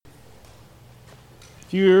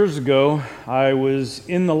few years ago, I was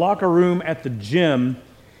in the locker room at the gym,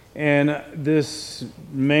 and this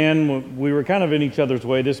man, we were kind of in each other's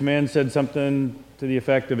way. This man said something to the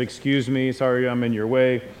effect of, "Excuse me, sorry I'm in your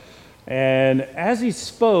way." And as he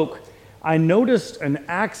spoke, I noticed an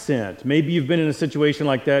accent. Maybe you've been in a situation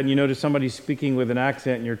like that and you notice somebody speaking with an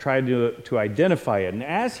accent and you're trying to identify it. And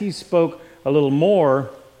as he spoke a little more,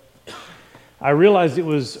 I realized it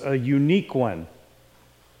was a unique one.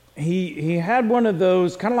 He had one of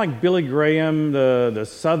those, kind of like Billy Graham, the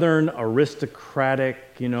Southern aristocratic,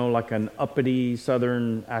 like an uppity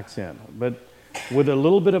Southern accent, but with a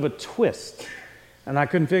little bit of a twist. And I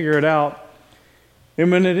couldn't figure it out.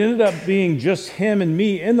 And when it ended up being just him and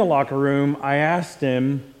me in the locker room, I asked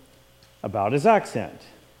him about his accent.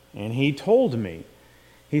 And he told me.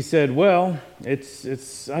 He said, "Well,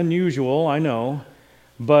 it's unusual, I know,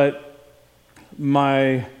 but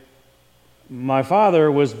my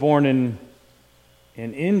father was born in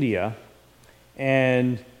India,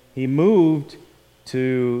 and he moved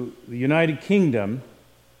to the United Kingdom,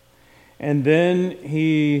 and then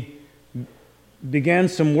he began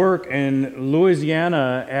some work in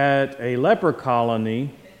Louisiana at a leper colony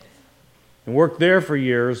and worked there for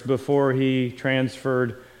years before he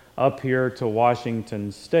transferred up here to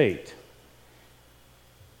Washington State."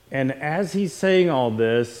 And as he's saying all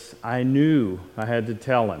this, I knew I had to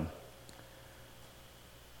tell him.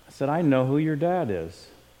 I said, "I know who your dad is."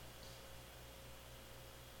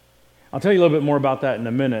 I'll tell you a little bit more about that in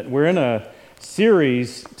a minute. We're in a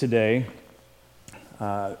series today,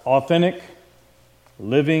 Authentic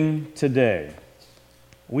Living Today.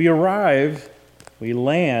 We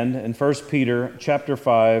land in 1 Peter chapter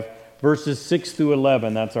 5, verses 6 through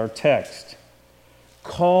 11. That's our text.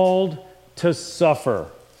 Called to Suffer,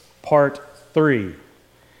 part 3.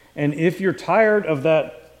 And if you're tired of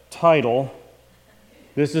that title,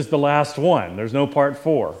 this is the last one. There's no part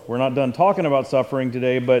 4. We're not done talking about suffering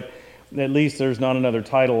today, but at least there's not another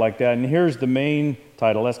title like that. And here's the main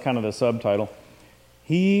title. That's kind of the subtitle.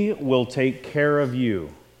 He will take care of you.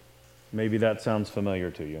 Maybe that sounds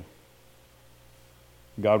familiar to you.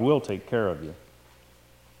 God will take care of you.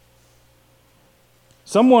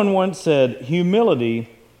 Someone once said, humility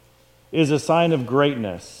is a sign of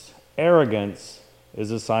greatness. Arrogance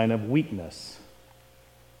is a sign of weakness.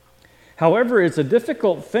 However, it's a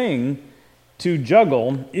difficult thing to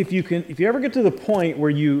juggle if you ever get to the point where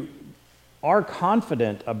you are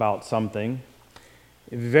confident about something,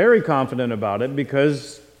 very confident about it,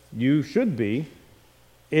 because you should be.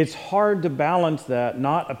 It's hard to balance that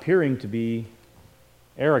not appearing to be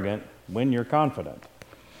arrogant when you're confident.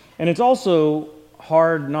 And it's also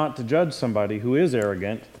hard not to judge somebody who is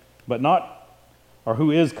arrogant, or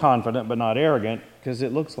who is confident but not arrogant, because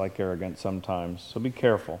it looks like arrogance sometimes. So be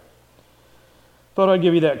careful. Thought I'd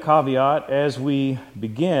give you that caveat as we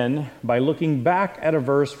begin by looking back at a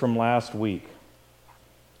verse from last week.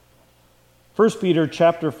 1 Peter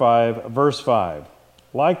chapter 5, verse 5.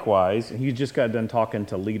 Likewise, he just got done talking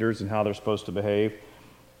to leaders and how they're supposed to behave.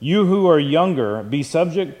 You who are younger, be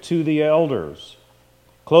subject to the elders.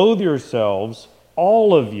 Clothe yourselves,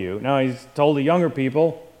 all of you. Now he's told the younger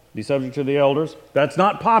people, be subject to the elders. That's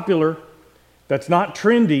not popular. That's not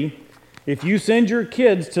trendy. If you send your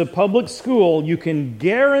kids to public school, you can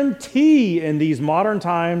guarantee in these modern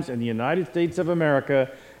times in the United States of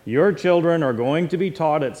America, your children are going to be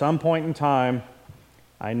taught at some point in time.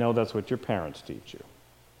 I know that's what your parents teach you.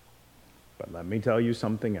 But let me tell you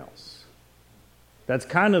something else. That's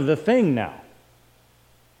kind of the thing now.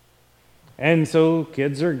 And so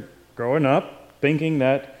kids are growing up thinking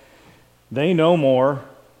that they know more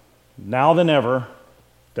now than ever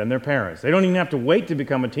than their parents. They don't even have to wait to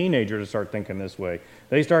become a teenager to start thinking this way.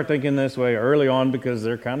 They start thinking this way early on because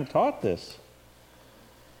they're kind of taught this.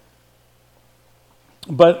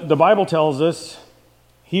 But the Bible tells us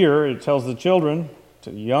here, it tells the children,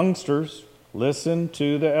 to youngsters, listen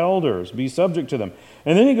to the elders, be subject to them.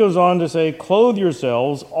 And then he goes on to say, clothe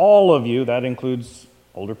yourselves, all of you, that includes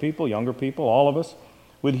older people, younger people, all of us,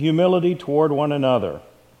 with humility toward one another.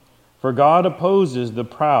 For God opposes the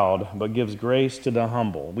proud, but gives grace to the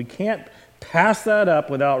humble. We can't pass that up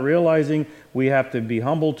without realizing we have to be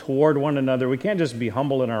humble toward one another. We can't just be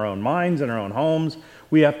humble in our own minds, in our own homes.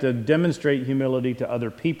 We have to demonstrate humility to other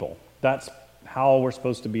people. That's how we're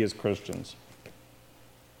supposed to be as Christians.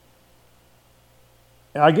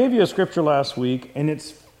 I gave you a scripture last week, and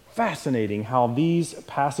it's fascinating how these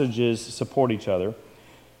passages support each other.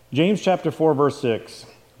 James chapter 4, verse 6.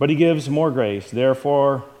 But he gives more grace.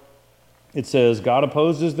 Therefore, it says, God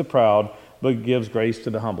opposes the proud, but gives grace to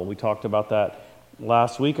the humble. We talked about that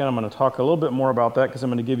last week, and I'm going to talk a little bit more about that because I'm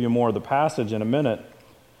going to give you more of the passage in a minute.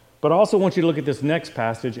 But I also want you to look at this next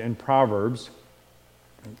passage in Proverbs,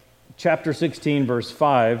 chapter 16, verse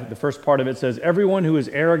 5. The first part of it says, "Everyone who is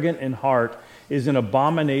arrogant in heart is an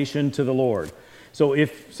abomination to the Lord." So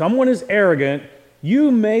if someone is arrogant,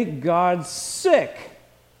 you make God sick.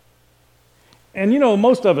 And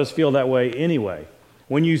most of us feel that way anyway.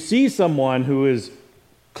 When you see someone who is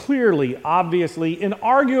clearly, obviously,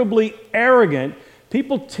 inarguably arrogant,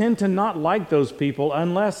 people tend to not like those people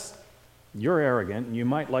unless you're arrogant, and you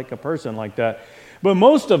might like a person like that. But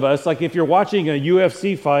most of us, like if you're watching a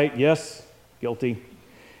UFC fight, yes, guilty.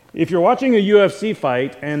 If you're watching a UFC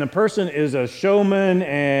fight and a person is a showman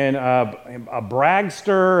and a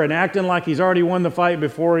bragster and acting like he's already won the fight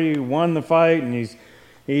before he won the fight, and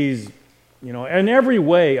he's in every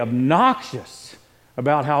way obnoxious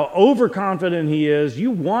about how overconfident he is, you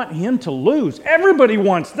want him to lose. Everybody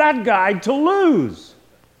wants that guy to lose.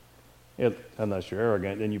 Unless you're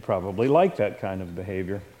arrogant, then you probably like that kind of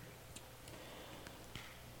behavior.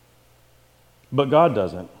 But God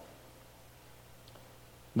doesn't.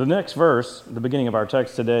 The next verse, the beginning of our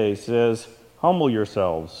text today, says, "Humble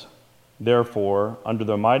yourselves, therefore, under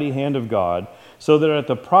the mighty hand of God, so that at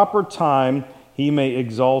the proper time he may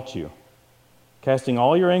exalt you, casting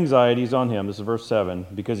all your anxieties on him," this is verse 7,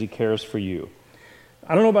 "because he cares for you."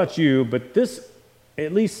 I don't know about you, but this,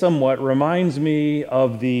 at least somewhat, reminds me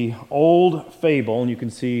of the old fable, and you can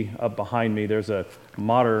see up behind me, there's a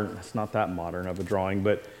modern, it's not that modern of a drawing,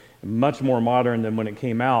 but much more modern than when it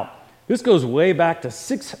came out. This goes way back to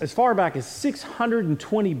as far back as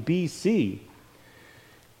 620 BC,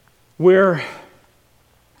 where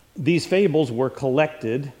these fables were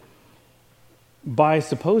collected by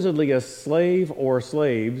supposedly a slave or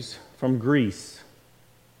slaves from Greece.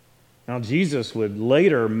 Now, Jesus would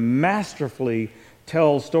later masterfully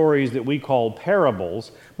tell stories that we call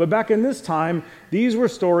parables, but back in this time, these were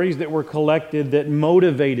stories that were collected that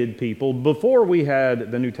motivated people before we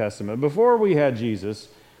had the New Testament, before we had Jesus.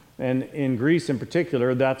 And in Greece in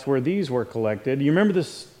particular, that's where these were collected. You remember the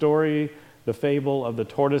story, the fable of the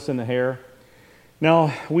tortoise and the hare?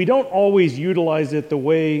 Now, we don't always utilize it the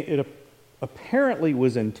way it apparently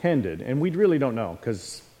was intended, and we really don't know,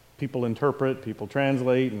 because people interpret, people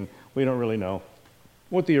translate, and we don't really know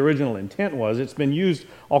what the original intent was. It's been used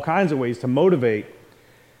all kinds of ways to motivate.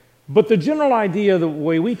 But the general idea, the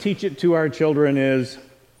way we teach it to our children, is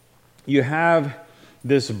you have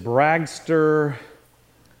this bragster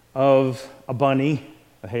of a bunny,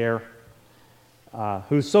 a hare,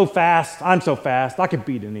 who's so fast, I'm so fast, I could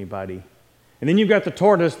beat anybody. And then you've got the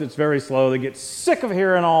tortoise that's very slow, that gets sick of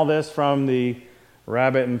hearing all this from the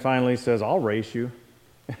rabbit and finally says, "I'll race you."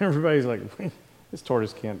 And everybody's like, this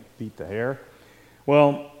tortoise can't beat the hare.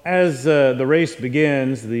 Well, as the race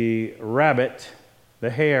begins, the rabbit, the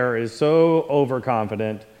hare, is so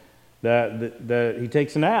overconfident that he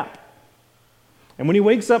takes a nap. And when he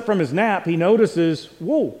wakes up from his nap, he notices,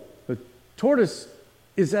 whoa, the tortoise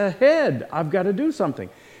is ahead. I've got to do something.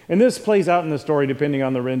 And this plays out in the story depending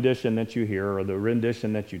on the rendition that you hear or the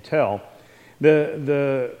rendition that you tell.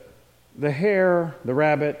 The hare, the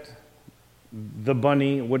rabbit, the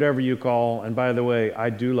bunny, whatever you call, and by the way,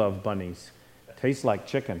 I do love bunnies. Tastes like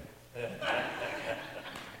chicken.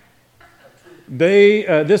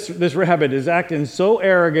 This rabbit is acting so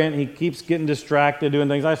arrogant, he keeps getting distracted, doing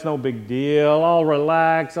things. That's no big deal. I'll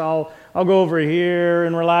relax. I'll go over here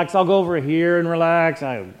and relax. I'll go over here and relax.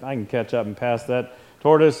 I can catch up and pass that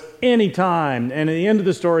tortoise anytime. And at the end of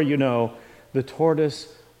the story, the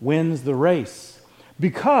tortoise wins the race.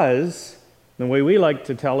 Because, the way we like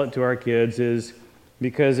to tell it to our kids is,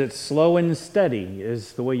 because it's slow and steady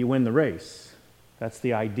is the way you win the race. That's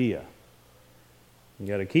the idea. You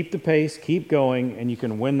got to keep the pace, keep going, and you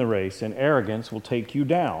can win the race. And arrogance will take you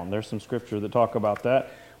down. There's some scripture that talk about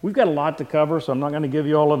that. We've got a lot to cover, so I'm not going to give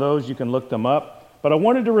you all of those. You can look them up. But I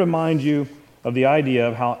wanted to remind you of the idea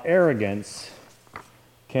of how arrogance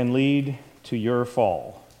can lead to your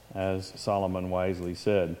fall, as Solomon wisely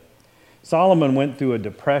said. Solomon went through a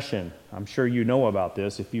depression. I'm sure you know about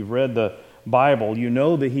this. If you've read the Bible, you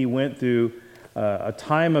know that he went through a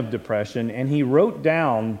time of depression, and he wrote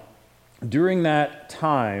down during that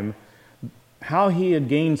time how he had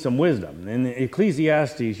gained some wisdom. In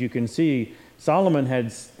Ecclesiastes, you can see Solomon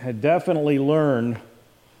had definitely learned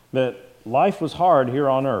that life was hard here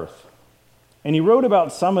on earth. And he wrote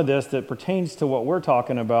about some of this that pertains to what we're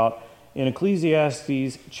talking about in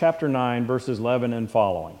Ecclesiastes chapter 9, verses 11 and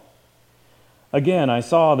following. "Again, I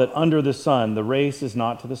saw that under the sun the race is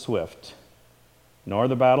not to the swift, nor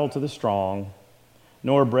the battle to the strong,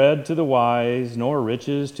 nor bread to the wise, nor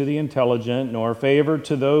riches to the intelligent, nor favor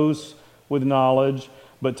to those with knowledge,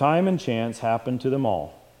 but time and chance happen to them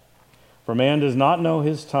all. For man does not know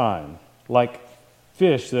his time, like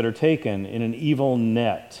fish that are taken in an evil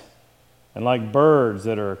net, and like birds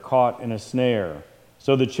that are caught in a snare.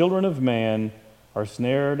 So the children of man are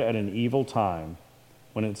snared at an evil time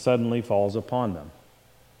when it suddenly falls upon them.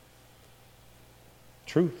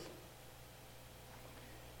 Truth.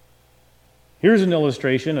 Here's an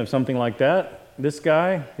illustration of something like that. This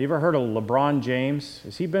guy, you ever heard of LeBron James?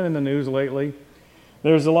 Has he been in the news lately?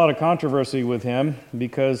 There's a lot of controversy with him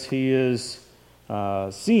because he is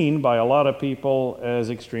seen by a lot of people as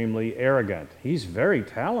extremely arrogant. He's very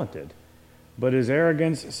talented, but his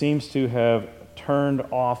arrogance seems to have turned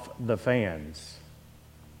off the fans.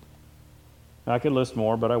 I could list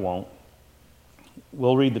more, but I won't.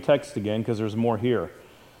 We'll read the text again because there's more here.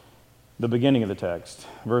 The beginning of the text,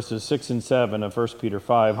 verses 6 and 7 of 1 Peter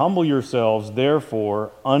 5. Humble yourselves,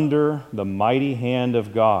 therefore, under the mighty hand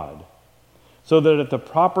of God, so that at the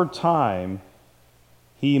proper time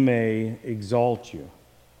he may exalt you.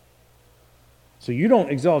 So you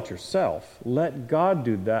don't exalt yourself. Let God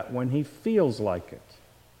do that when he feels like it.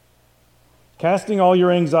 Casting all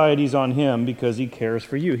your anxieties on him because he cares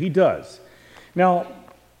for you. He does. Now,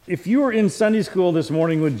 if you were in Sunday school this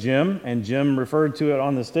morning with Jim, and Jim referred to it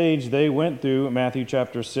on the stage, they went through Matthew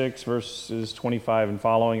chapter 6, verses 25 and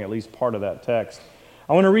following, at least part of that text.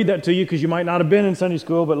 I want to read that to you because you might not have been in Sunday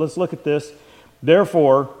school, but let's look at this.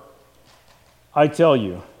 Therefore, I tell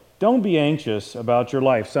you, don't be anxious about your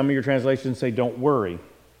life. Some of your translations say, don't worry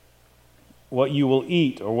what you will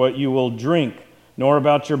eat or what you will drink, nor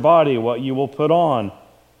about your body, what you will put on.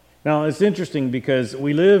 Now, it's interesting because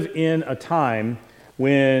we live in a time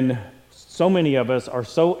when so many of us are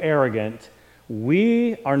so arrogant,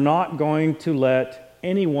 we are not going to let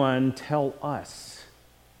anyone tell us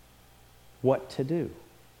what to do.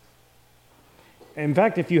 In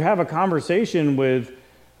fact, if you have a conversation with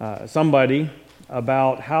somebody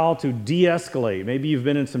about how to de-escalate, maybe you've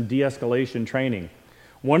been in some de-escalation training.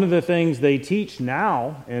 One of the things they teach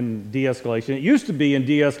now in de-escalation, it used to be in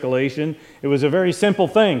de-escalation, it was a very simple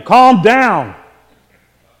thing. Calm down.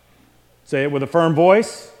 Say it with a firm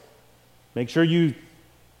voice. Make sure you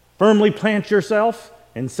firmly plant yourself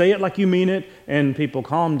and say it like you mean it, and people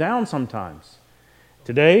calm down sometimes.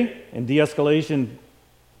 Today, in de-escalation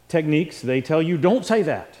techniques, they tell you, don't say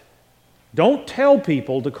that. Don't tell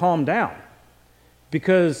people to calm down,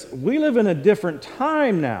 because we live in a different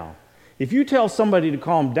time now. If you tell somebody to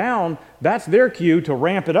calm down, that's their cue to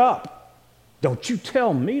ramp it up. Don't you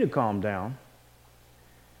tell me to calm down.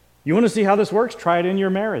 You want to see how this works? Try it in your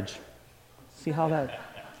marriage. See how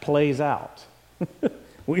that plays out.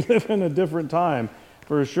 We live in a different time,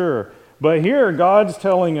 for sure. But here, God's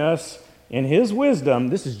telling us in his wisdom,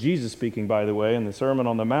 this is Jesus speaking, by the way, in the Sermon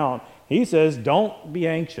on the Mount, he says, don't be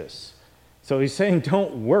anxious. So he's saying,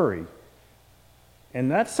 don't worry. And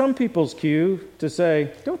that's some people's cue to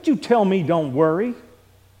say, don't you tell me don't worry.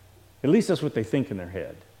 At least that's what they think in their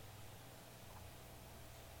head.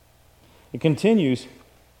 It continues,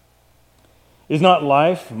 is not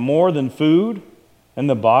life more than food, and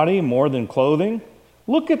the body more than clothing?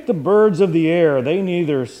 Look at the birds of the air. They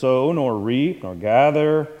neither sow nor reap nor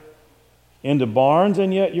gather into barns,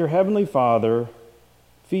 and yet your heavenly Father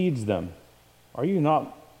feeds them. Are you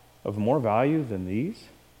not of more value than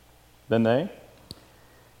they?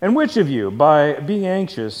 And which of you, by being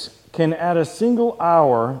anxious, can add a single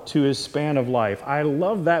hour to his span of life? I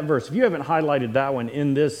love that verse. If you haven't highlighted that one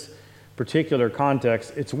in this particular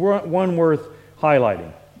context, it's one worth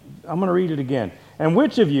highlighting. I'm going to read it again. And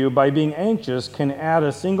which of you, by being anxious, can add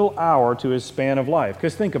a single hour to his span of life?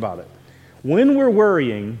 Because think about it. When we're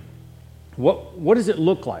worrying, what does it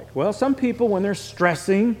look like? Well, some people, when they're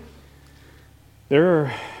stressing,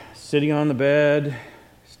 they're sitting on the bed,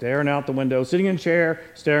 staring out the window, sitting in a chair,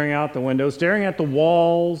 staring out the window, staring at the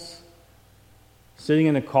walls, sitting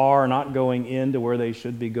in a car, not going into where they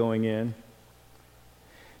should be going in.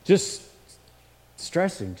 Just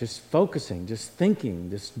stressing, just focusing, just thinking,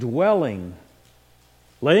 just dwelling,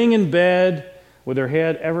 laying in bed with their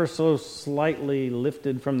head ever so slightly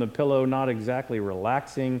lifted from the pillow, not exactly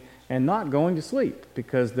relaxing, and not going to sleep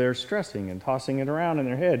because they're stressing and tossing it around in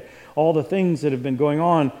their head. All the things that have been going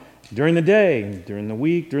on during the day, during the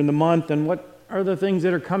week, during the month, and what are the things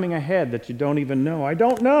that are coming ahead that you don't even know? I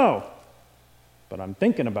don't know, but I'm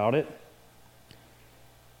thinking about it.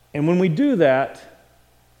 And when we do that,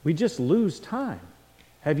 we just lose time.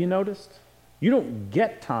 Have you noticed? You don't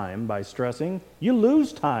get time by stressing. You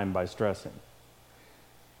lose time by stressing.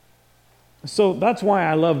 So that's why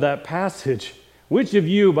I love that passage. Which of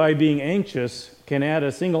you, by being anxious, can add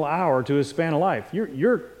a single hour to his span of life?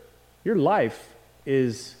 Your life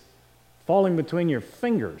is falling between your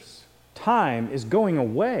fingers. Time is going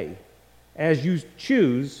away. as you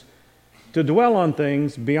choose to dwell on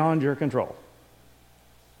things beyond your control.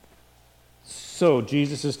 So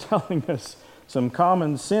Jesus is telling us some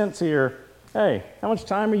common sense here. Hey, how much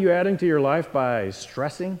time are you adding to your life by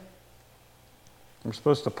stressing? We're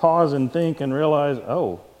supposed to pause and think and realize,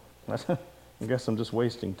 oh, I guess I'm just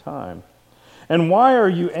wasting time. And why are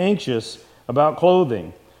you anxious about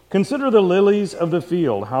clothing? Consider the lilies of the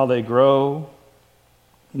field, how they grow.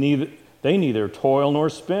 They neither toil nor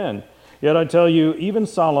spin. Yet I tell you, even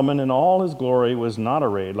Solomon in all his glory was not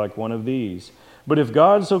arrayed like one of these. But if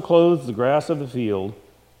God so clothes the grass of the field,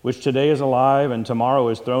 which today is alive and tomorrow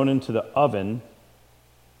is thrown into the oven,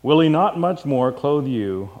 will he not much more clothe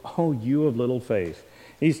you, O you of little faith?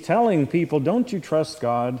 He's telling people, don't you trust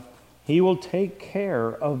God? He will take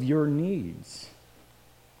care of your needs.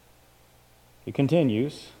 He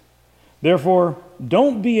continues, therefore,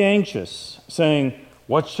 don't be anxious, saying,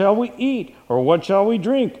 what shall we eat, or what shall we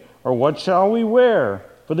drink, or what shall we wear?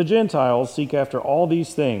 For the Gentiles seek after all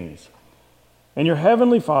these things. And your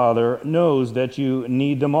heavenly Father knows that you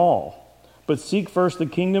need them all. But seek first the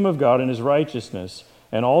kingdom of God and his righteousness,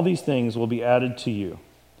 and all these things will be added to you.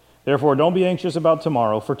 Therefore, don't be anxious about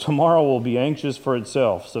tomorrow, for tomorrow will be anxious for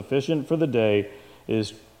itself. Sufficient for the day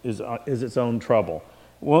is its own trouble.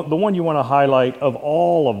 Well, the one you want to highlight of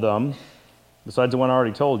all of them, besides the one I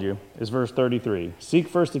already told you, is verse 33. Seek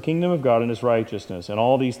first the kingdom of God and his righteousness, and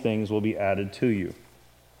all these things will be added to you.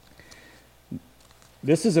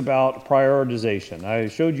 This is about prioritization. I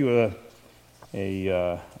showed you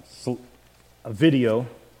a video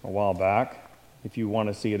a while back. If you want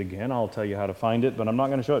to see it again, I'll tell you how to find it, but I'm not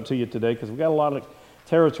going to show it to you today because we've got a lot of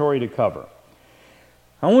territory to cover.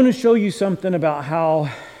 I want to show you something about how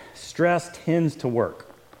stress tends to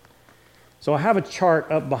work. So I have a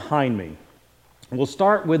chart up behind me. We'll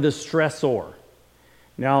start with the stressor.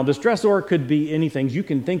 Now, the stressor could be anything. You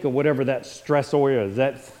can think of whatever that stressor is,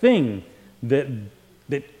 that thing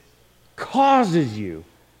that causes you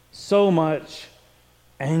so much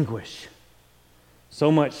anguish,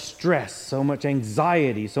 so much stress, so much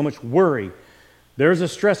anxiety, so much worry. There's a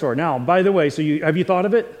stressor. Now, by the way, have you thought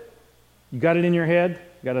of it? You got it in your head?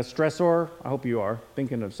 You got a stressor? I hope you are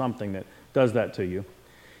thinking of something that does that to you.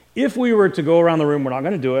 If we were to go around the room, we're not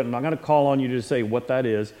going to do it. I'm not going to call on you to say what that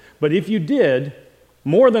is. But if you did,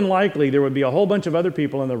 more than likely there would be a whole bunch of other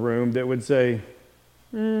people in the room that would say,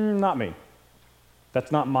 not me.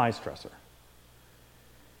 That's not my stressor.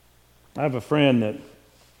 I have a friend that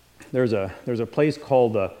there's a place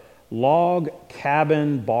called the Log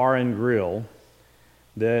Cabin Bar and Grill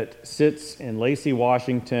that sits in Lacey,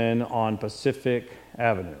 Washington on Pacific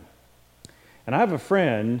Avenue. And I have a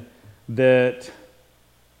friend that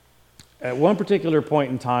at one particular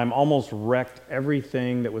point in time almost wrecked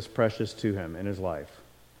everything that was precious to him in his life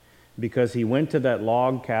because he went to that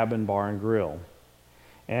Log Cabin Bar and Grill.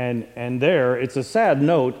 And there, it's a sad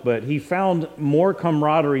note, but he found more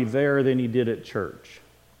camaraderie there than he did at church.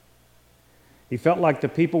 He felt like the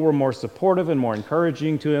people were more supportive and more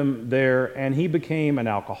encouraging to him there, and he became an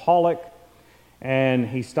alcoholic, and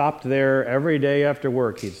he stopped there every day after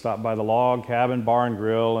work. He'd stop by the Log Cabin Bar and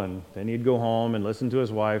Grill, and then he'd go home and listen to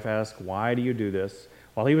his wife ask, why do you do this?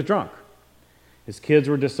 While he was drunk. His kids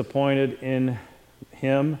were disappointed in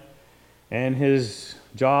him, and his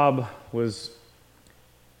job was...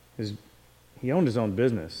 He owned his own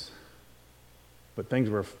business, but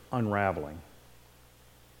things were unraveling.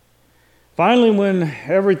 Finally, when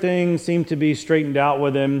everything seemed to be straightened out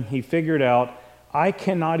with him, he figured out, I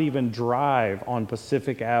cannot even drive on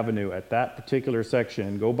Pacific Avenue at that particular section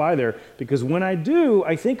and go by there, because when I do,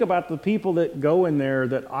 I think about the people that go in there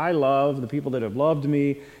that I love, the people that have loved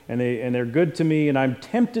me, and they're good to me, and I'm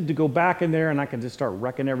tempted to go back in there and I can just start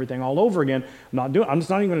wrecking everything all over again. I'm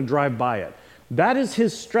just not even going to drive by it. That is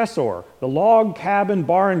his stressor. The Log Cabin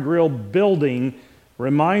Bar and Grill building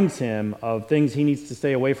reminds him of things he needs to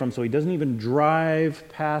stay away from, so he doesn't even drive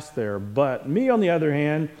past there. But me, on the other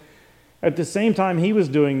hand, at the same time he was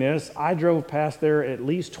doing this, I drove past there at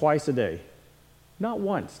least twice a day. Not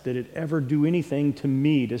once did it ever do anything to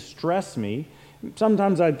me to stress me.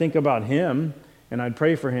 Sometimes I'd think about him, and I'd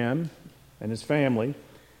pray for him and his family.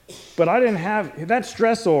 But I didn't have, that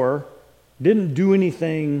stressor didn't do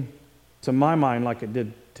anything to my mind like it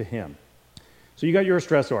did to him. So you got your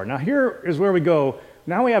stressor. Now here is where we go.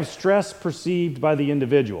 Now we have stress perceived by the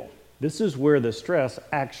individual. This is where the stress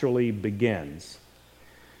actually begins.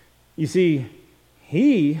 You see,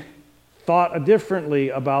 he thought differently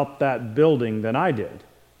about that building than I did.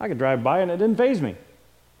 I could drive by and it didn't faze me.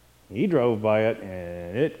 He drove by it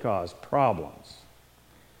and it caused problems.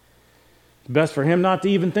 It's best for him not to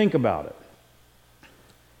even think about it.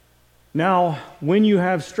 Now, when you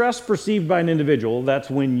have stress perceived by an individual, that's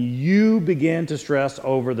when you begin to stress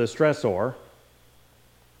over the stressor.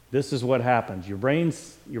 This is what happens. Your brain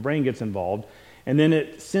gets involved, and then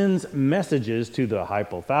it sends messages to the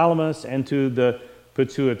hypothalamus and to the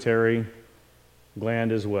pituitary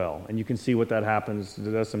gland as well. And you can see what that happens.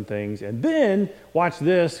 It does some things. And then, watch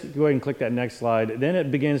this. Go ahead and click that next slide. Then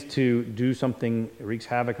it begins to do something, it wreaks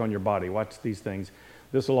havoc on your body. Watch these things.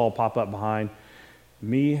 This will all pop up behind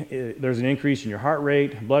me. There's an increase in your heart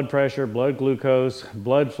rate, blood pressure, blood glucose,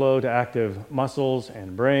 blood flow to active muscles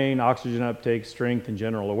and brain, oxygen uptake, strength, and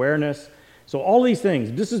general awareness. So all these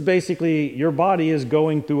things, this is basically your body is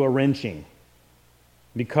going through a wrenching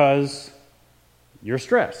because you're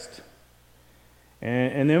stressed.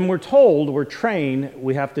 And then we're trained,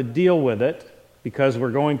 we have to deal with it because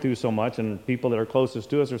we're going through so much, and people that are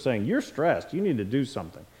closest to us are saying, you're stressed, you need to do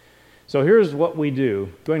something. So here's what we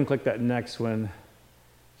do. Go ahead and click that next one,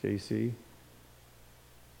 JC.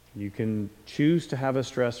 You can choose to have a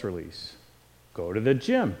stress release. Go to the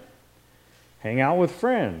gym. Hang out with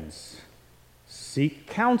friends. Seek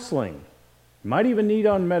counseling. You might even need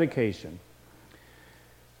on medication.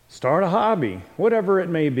 Start a hobby, whatever it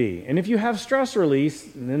may be. And if you have stress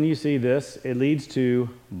release, and then you see this, it leads to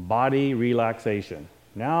body relaxation.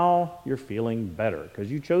 Now you're feeling better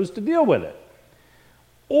because you chose to deal with it.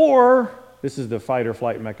 Or, this is the fight or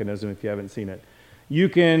flight mechanism if you haven't seen it. You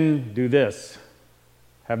can do this.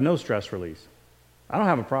 Have no stress release. I don't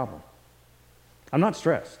have a problem. I'm not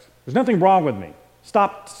stressed. There's nothing wrong with me.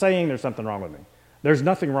 Stop saying there's something wrong with me. There's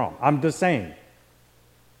nothing wrong. I'm the same.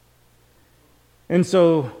 And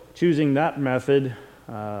so, choosing that method,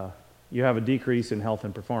 you have a decrease in health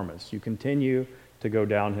and performance. You continue to go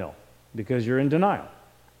downhill because you're in denial.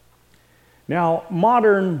 Now,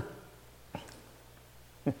 modern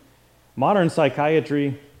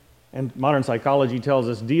psychiatry and modern psychology tells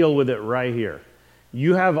us deal with it right here.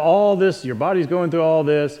 You have all this, your body's going through all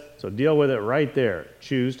this, so deal with it right there.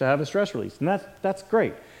 Choose to have a stress release, and that's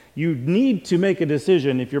great. You need to make a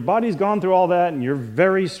decision. If your body's gone through all that and you're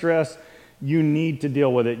very stressed, you need to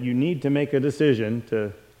deal with it. You need to make a decision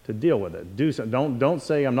to deal with it. Do so. Don't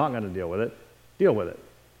say, I'm not going to deal with it. Deal with it.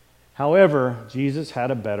 However, Jesus had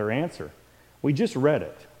a better answer. We just read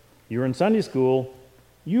it. You were in Sunday school.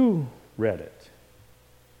 You read it.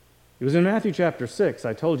 It was in Matthew chapter 6.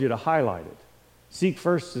 I told you to highlight it. Seek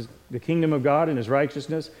first the kingdom of God and His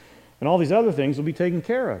righteousness, and all these other things will be taken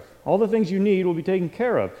care of. All the things you need will be taken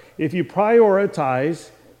care of. If you prioritize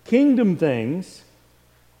kingdom things,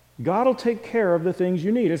 God will take care of the things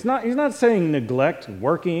you need. He's not saying neglect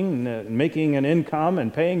working, and making an income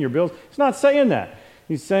and paying your bills. He's not saying that.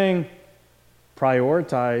 He's saying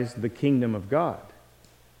prioritize the kingdom of God.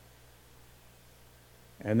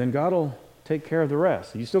 And then God will take care of the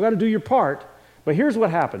rest. You still got to do your part, but here's what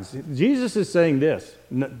happens. Jesus is saying this.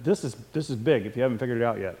 This is big if you haven't figured it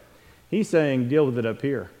out yet. He's saying deal with it up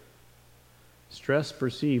here. Stress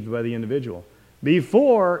perceived by the individual.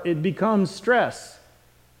 Before it becomes stress.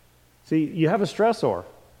 See, you have a stressor.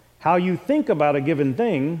 How you think about a given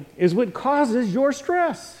thing is what causes your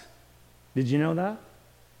stress. Did you know that?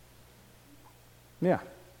 Yeah.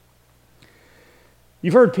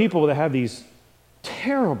 You've heard people that have these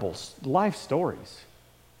terrible life stories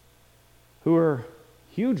who are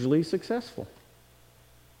hugely successful.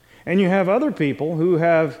 And you have other people who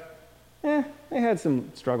have, they had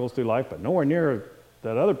some struggles through life, but nowhere near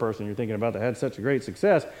that other person you're thinking about that had such a great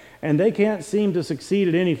success, and they can't seem to succeed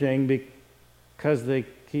at anything because they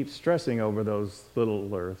keep stressing over those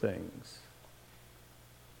littler things.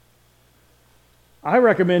 I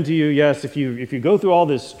recommend to you, yes, if you go through all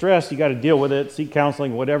this stress, you got to deal with it, seek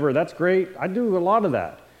counseling, whatever, that's great. I do a lot of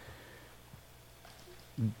that.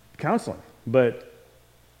 Counseling. But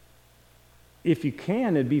if you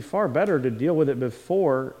can, it'd be far better to deal with it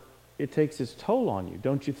before it takes its toll on you,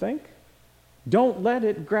 don't you think? Don't let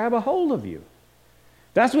it grab a hold of you.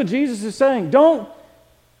 That's what Jesus is saying. Don't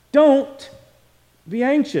be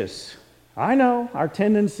anxious. I know our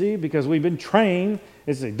tendency, because we've been trained,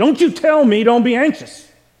 is to say, don't you tell me don't be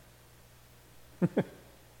anxious.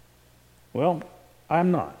 Well,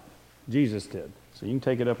 I'm not. Jesus did. So you can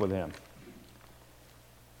take it up with Him.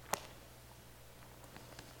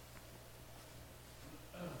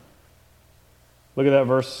 Look at that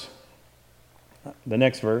verse, the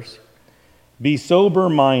next verse. Be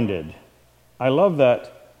sober-minded. I love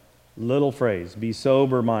that little phrase, be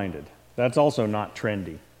sober-minded. That's also not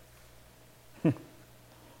trendy.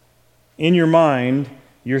 In your mind,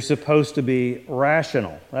 you're supposed to be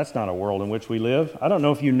rational. That's not a world in which we live. I don't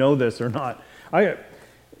know if you know this or not.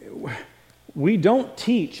 We don't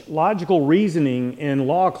teach logical reasoning in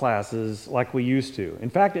law classes like we used to. In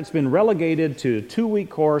fact, it's been relegated to a 2-week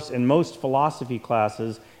course in most philosophy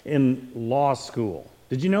classes in law school.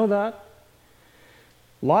 Did you know that?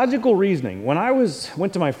 Logical reasoning. When I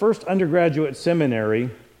went to my first undergraduate seminary,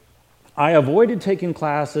 I avoided taking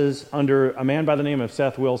classes under a man by the name of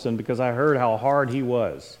Seth Wilson because I heard how hard he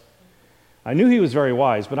was. I knew he was very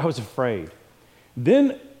wise, but I was afraid.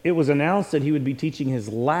 Then it was announced that he would be teaching his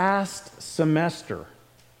last semester.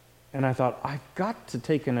 And I thought, I've got to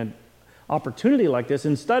take an opportunity like this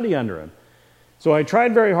and study under him. So I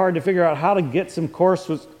tried very hard to figure out how to get some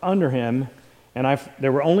courses under him. And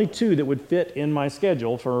there were only 2 that would fit in my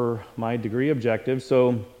schedule for my degree objective.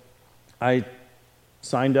 So I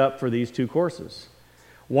signed up for these 2 courses.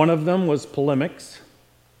 One of them was polemics.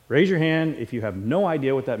 Raise your hand if you have no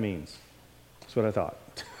idea what that means. That's what I thought.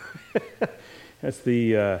 That's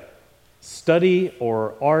the study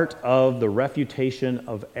or art of the refutation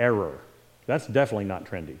of error. That's definitely not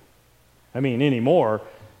trendy. I mean, anymore,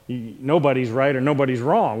 nobody's right or nobody's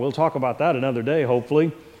wrong. We'll talk about that another day,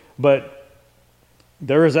 hopefully. But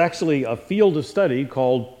there is actually a field of study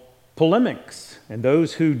called polemics, and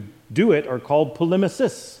those who do it are called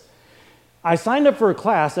polemicists. I signed up for a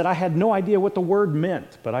class that I had no idea what the word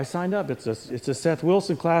meant, but I signed up. It's a Seth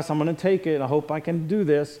Wilson class. I'm going to take it. I hope I can do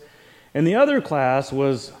this. And the other class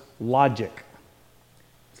was logic.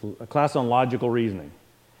 It's a class on logical reasoning.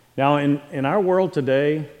 Now, in our world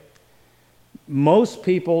today, most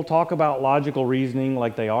people talk about logical reasoning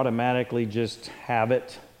like they automatically just have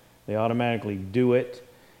it. They automatically do it.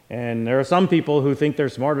 And there are some people who think they're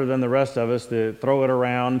smarter than the rest of us that throw it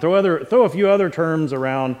around, throw a few other terms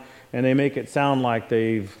around, and they make it sound like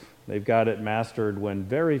they've got it mastered when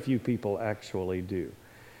very few people actually do.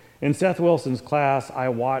 In Seth Wilson's class, I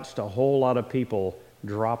watched a whole lot of people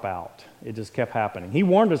drop out. It just kept happening. He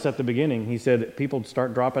warned us at the beginning. He said people would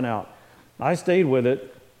start dropping out. I stayed with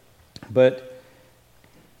it, but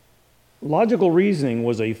logical reasoning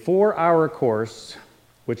was a 4-hour course,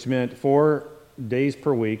 which meant 4 days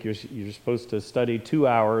per week. You're supposed to study 2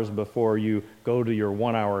 hours before you go to your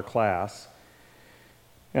 1-hour class.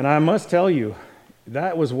 And I must tell you,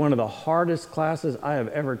 that was one of the hardest classes I have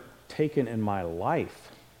ever taken in my life.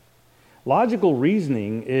 Logical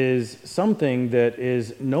reasoning is something that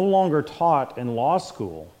is no longer taught in law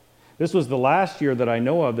school. This was the last year that I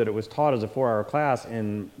know of that it was taught as a 4-hour class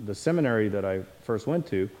in the seminary that I first went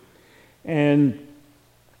to. And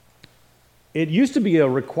it used to be a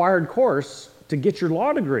required course to get your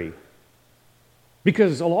law degree.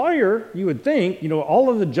 Because a lawyer, you would think,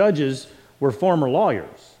 all of the judges were former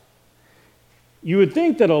lawyers. You would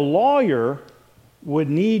think that a lawyer would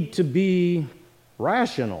need to be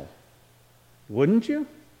rational. Wouldn't you?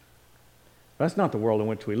 That's not the world in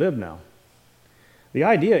which we live now. The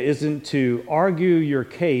idea isn't to argue your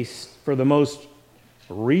case for the most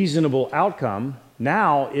reasonable outcome.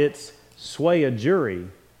 Now it's sway a jury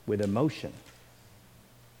with emotion.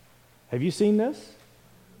 Have you seen this?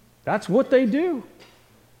 That's what they do.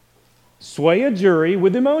 Sway a jury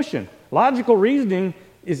with emotion. Logical reasoning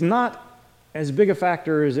is not as big a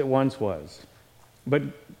factor as it once was. But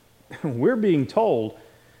we're being told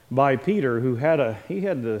by Peter, who had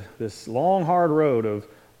this long, hard road of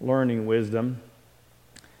learning wisdom.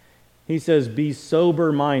 He says, be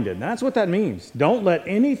sober-minded. That's what that means. Don't let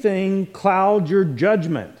anything cloud your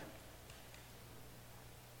judgment.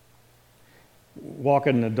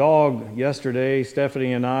 Walking the dog yesterday,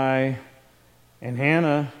 Stephanie and I and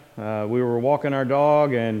Hannah, we were walking our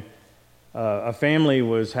dog, and a family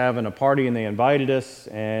was having a party, and they invited us.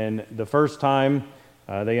 And the first time,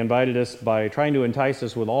 they invited us by trying to entice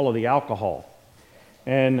us with all of the alcohol.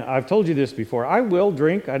 And I've told you this before. I will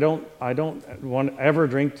drink. I don't want ever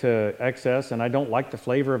drink to excess, and I don't like the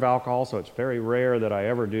flavor of alcohol, so it's very rare that I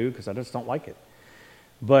ever do because I just don't like it.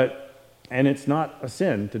 And it's not a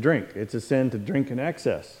sin to drink. It's a sin to drink in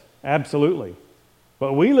excess. Absolutely.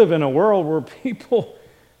 But we live in a world where people,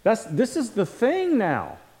 this is the thing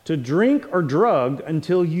now, to drink or drug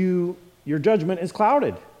until your judgment is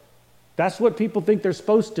clouded. That's what people think they're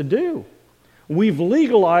supposed to do. We've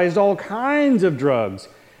legalized all kinds of drugs.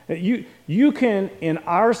 You can, in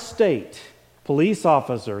our state, police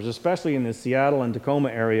officers, especially in the Seattle and Tacoma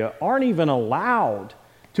area, aren't even allowed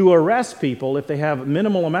to arrest people if they have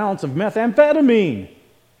minimal amounts of methamphetamine.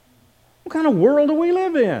 What kind of world do we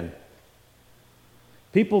live in?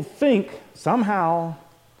 People think somehow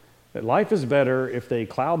that life is better if they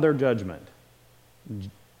cloud their judgment.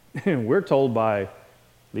 We're told by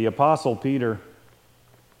the Apostle Peter,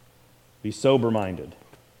 be sober-minded.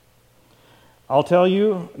 I'll tell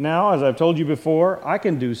you now, as I've told you before, I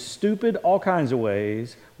can do stupid all kinds of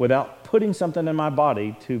ways without putting something in my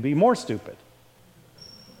body to be more stupid.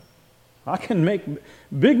 I can make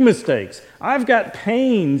big mistakes. I've got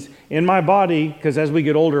pains in my body because as we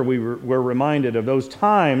get older, we're reminded of those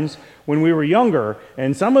times when we were younger.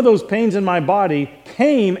 And some of those pains in my body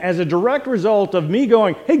came as a direct result of me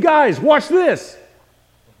going, hey guys, watch this.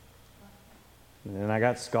 And then I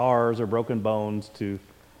got scars or broken bones to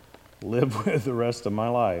live with the rest of my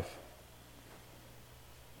life.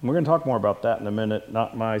 And we're going to talk more about that in a minute,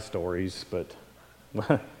 not my stories, but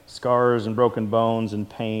scars and broken bones and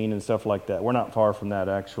pain and stuff like that. We're not far from that,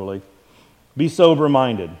 actually. Be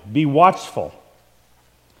sober-minded. Be watchful.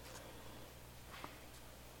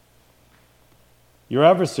 Your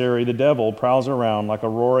adversary, the devil, prowls around like a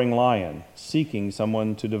roaring lion, seeking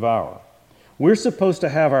someone to devour. We're supposed to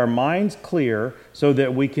have our minds clear so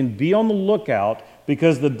that we can be on the lookout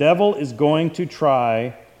because the devil is going to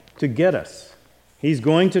try to get us. He's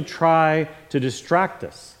going to try to distract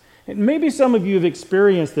us. And maybe some of you have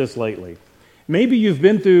experienced this lately. Maybe you've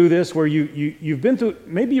been through this where you've been through,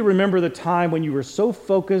 maybe you remember the time when you were so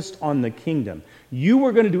focused on the kingdom. You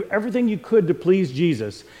were going to do everything you could to please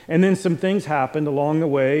Jesus, and then some things happened along the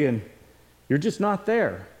way, and you're just not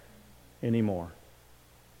there anymore.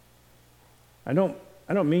 I don't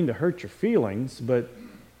mean to hurt your feelings, but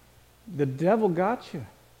the devil got you.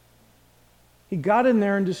 He got in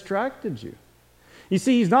there and distracted you. You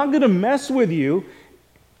see, he's not going to mess with you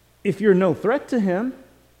if you're no threat to him.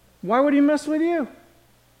 Why would he mess with you?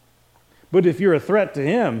 But if you're a threat to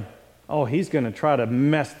him, he's going to try to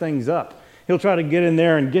mess things up. He'll try to get in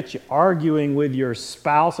there and get you arguing with your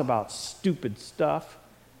spouse about stupid stuff.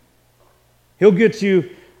 He'll get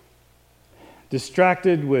you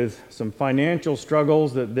distracted with some financial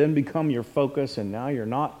struggles that then become your focus, and now you're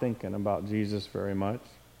not thinking about Jesus very much.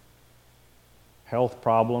 Health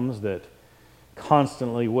problems that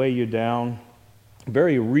constantly weigh you down.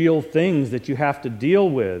 Very real things that you have to deal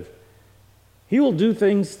with. He will do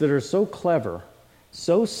things that are so clever,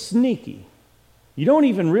 so sneaky, you don't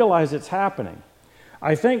even realize it's happening.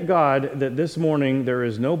 I thank God that this morning there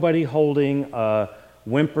is nobody holding a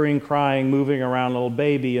whimpering, crying, moving around little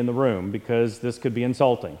baby in the room, because this could be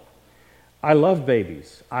insulting. I love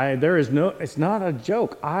babies. It's not a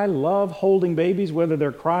joke. I love holding babies, whether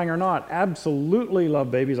they're crying or not. Absolutely love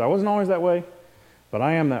babies. I wasn't always that way, but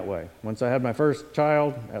I am that way. Once I had my first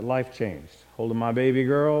child, life changed. Holding my baby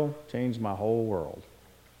girl changed my whole world.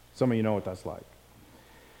 Some of you know what that's like.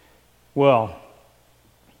 Well,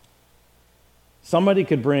 somebody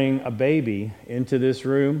could bring a baby into this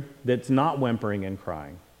room that's not whimpering and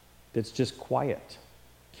crying, that's just quiet,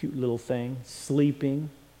 cute little thing, sleeping.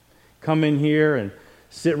 Come in here and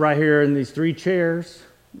sit right here in these 3 chairs,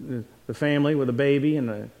 the family with a baby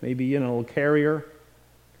and maybe in a little carrier.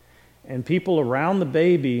 And people around the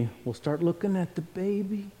baby will start looking at the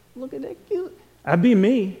baby. Look at that cute. That'd be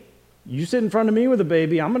me. You sit in front of me with a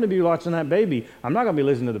baby, I'm going to be watching that baby. I'm not going to be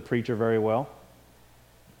listening to the preacher very well.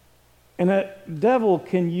 And that devil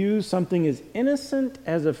can use something as innocent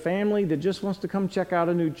as a family that just wants to come check out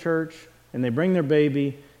a new church, and they bring their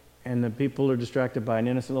baby, and the people are distracted by an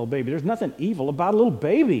innocent little baby. There's nothing evil about a little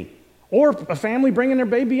baby, or a family bringing their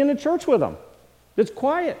baby into church with them that's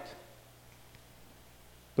quiet.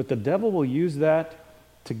 But the devil will use that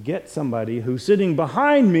to get somebody who's sitting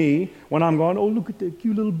behind me when I'm going, oh, look at that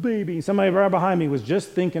cute little baby. Somebody right behind me was just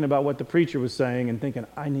thinking about what the preacher was saying and thinking,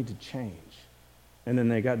 I need to change. And then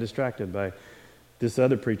they got distracted by this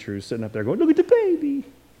other preacher who's sitting up there going, look at the baby.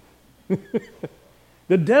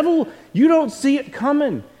 The devil, you don't see it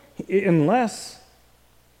coming unless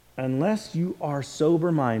you are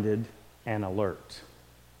sober-minded and alert.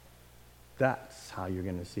 That's how you're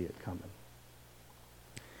going to see it coming.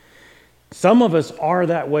 Some of us are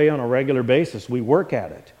that way on a regular basis. We work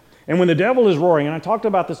at it. And when the devil is roaring, and I talked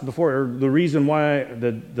about this before, the reason why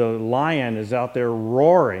the lion is out there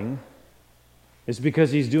roaring is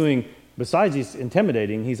because he's doing, besides he's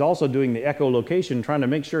intimidating, he's also doing the echolocation, trying to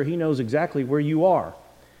make sure he knows exactly where you are.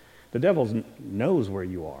 The devil knows where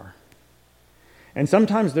you are. And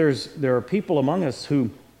sometimes there are people among us who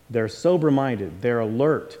they're sober-minded, they're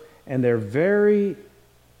alert, and they're very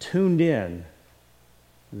tuned in.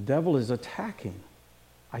 The devil is attacking.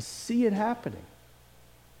 I see it happening.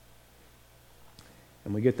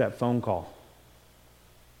 And we get that phone call.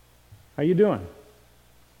 How you doing?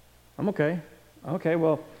 I'm okay. Okay,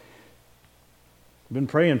 well, I've been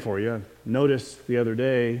praying for you. I noticed the other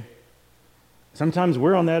day, sometimes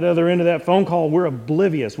we're on that other end of that phone call. We're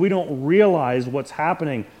oblivious. We don't realize what's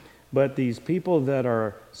happening. But these people that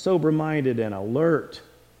are sober-minded and alert,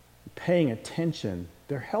 paying attention,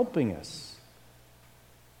 they're helping us.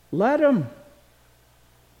 Let them.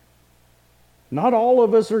 Not all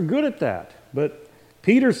of us are good at that, but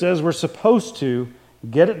Peter says we're supposed to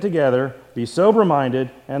get it together, be sober-minded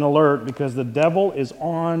and alert, because the devil is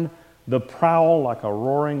on the prowl like a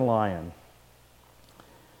roaring lion.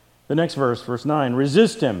 The next verse, verse 9,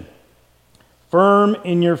 resist him, firm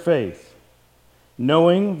in your faith,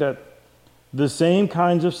 knowing that the same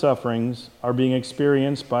kinds of sufferings are being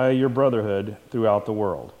experienced by your brotherhood throughout the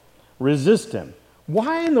world. Resist him.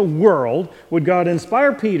 Why in the world would God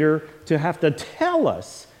inspire Peter to have to tell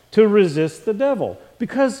us to resist the devil?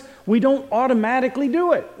 Because we don't automatically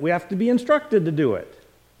do it. We have to be instructed to do it.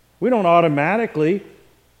 We don't automatically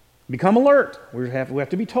become alert. We have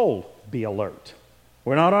to be told, be alert.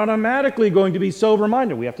 We're not automatically going to be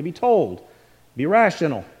sober-minded. We have to be told, be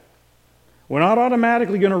rational. We're not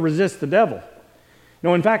automatically going to resist the devil.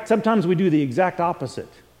 No, in fact, sometimes we do the exact opposite.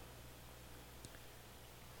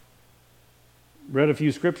 Read a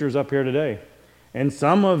few scriptures up here today, and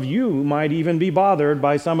some of you might even be bothered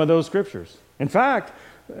by some of those scriptures. In fact,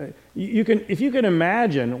 if you can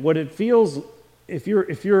imagine what it feels,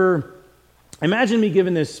 imagine me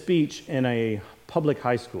giving this speech in a public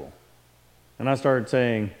high school, and I started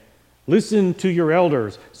saying, listen to your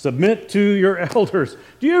elders, submit to your elders.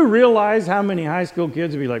 Do you realize how many high school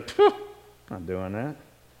kids would be like, I'm not doing that.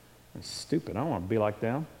 That's stupid. I don't want to be like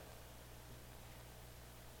them.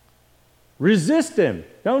 Resist him.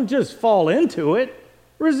 Don't just fall into it.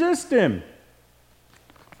 Resist him.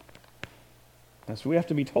 We have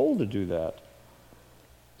to be told to do that.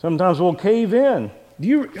 Sometimes we'll cave in.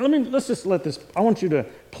 I want you to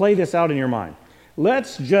play this out in your mind.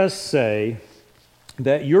 Let's just say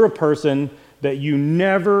that you're a person that you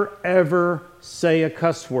never, ever say a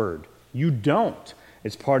cuss word. You don't.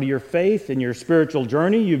 It's part of your faith and your spiritual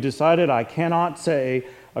journey. You've decided, I cannot say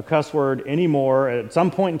a cuss word anymore. At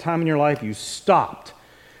some point in time in your life, you stopped.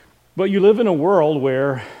 But you live in a world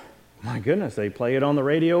where, my goodness, they play it on the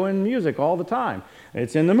radio and music all the time.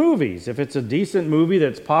 It's in the movies. If it's a decent movie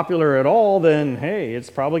that's popular at all, then, hey, it's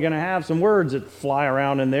probably going to have some words that fly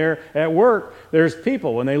around in there. At work, there's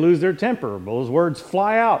people, when they lose their temper, those words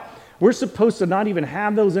fly out. We're supposed to not even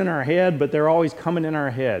have those in our head, but they're always coming in our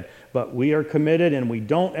head. But we are committed, and we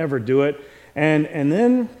don't ever do it. And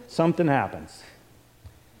then something happens.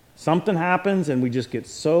 Something happens, and we just get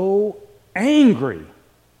so angry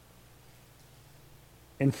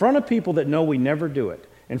in front of people that know we never do it,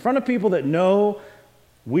 in front of people that know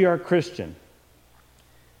we are Christian.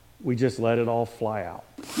 We just let it all fly out.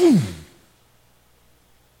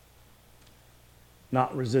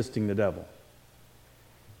 Not resisting the devil.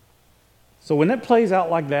 So when it plays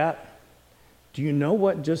out like that, do you know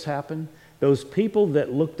what just happened? Those people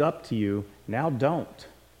that looked up to you now don't.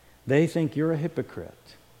 They think you're a hypocrite.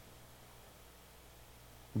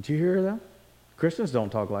 Did you hear them? Christians don't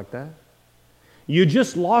talk like that. You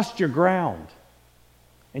just lost your ground,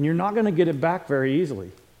 and you're not going to get it back very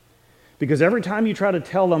easily. Because every time you try to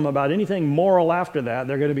tell them about anything moral after that,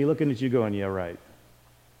 they're going to be looking at you going, yeah, right.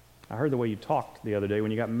 I heard the way you talked the other day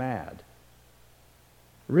when you got mad.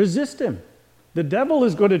 Resist him. The devil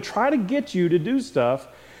is going to try to get you to do stuff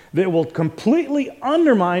that will completely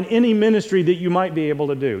undermine any ministry that you might be able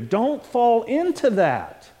to do. Don't fall into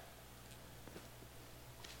that.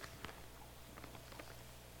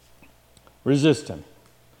 Resist him.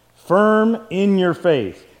 Firm in your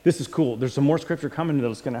faith. This is cool. There's some more scripture coming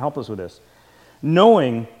that's going to help us with this.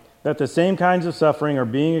 Knowing that the same kinds of suffering are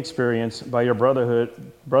being experienced by your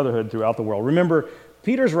brotherhood throughout the world. Remember,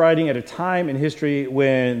 Peter's writing at a time in history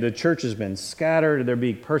when the church has been scattered, they're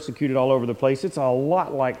being persecuted all over the place. It's a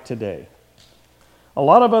lot like today. A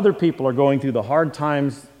lot of other people are going through the hard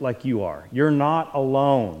times like you are. You're not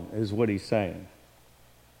alone, is what he's saying.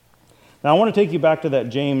 Now, I want to take you back to that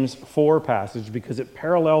James 4 passage because it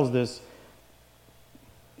parallels this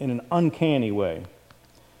in an uncanny way.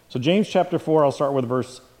 So James chapter 4, I'll start with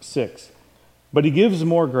verse 6. But he gives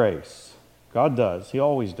more grace. God does. He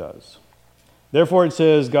always does. Therefore it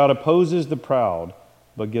says, God opposes the proud,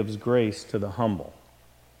 but gives grace to the humble.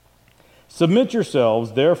 Submit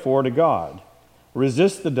yourselves, therefore, to God.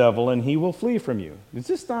 Resist the devil, and he will flee from you. Does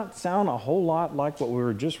this not sound a whole lot like what we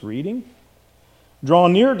were just reading? Draw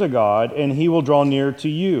near to God, and he will draw near to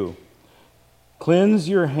you. Cleanse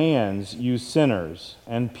your hands, you sinners,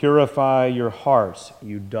 and purify your hearts,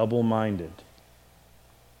 you double-minded.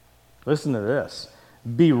 Listen to this.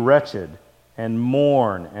 Be wretched, and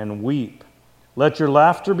mourn, and weep. Let your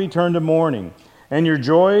laughter be turned to mourning, and your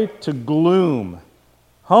joy to gloom.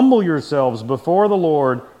 Humble yourselves before the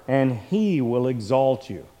Lord, and he will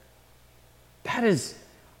exalt you. That is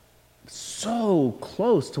so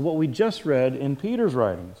close to what we just read in Peter's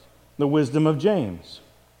writings, the wisdom of James.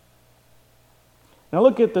 Now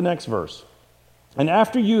look at the next verse. And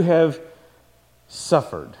after you have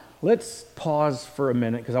suffered. Let's pause for a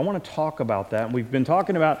minute because I want to talk about that. We've been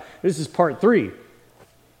talking about, this is part 3,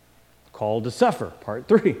 called to suffer, part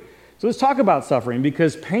 3. So let's talk about suffering,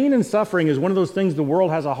 because pain and suffering is one of those things the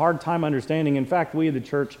world has a hard time understanding. In fact, we, the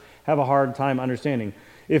church, have a hard time understanding.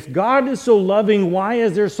 If God is so loving, why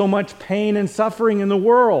is there so much pain and suffering in the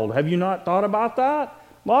world? Have you not thought about that?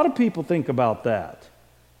 A lot of people think about that.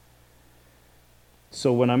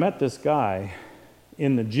 So when I met this guy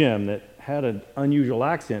in the gym that had an unusual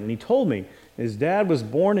accent, and he told me his dad was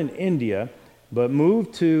born in India but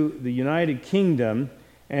moved to the United Kingdom,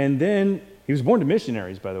 and then he was born to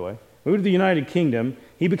missionaries, by the way, moved to the United Kingdom.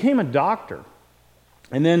 He became a doctor,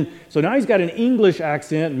 and then so now he's got an English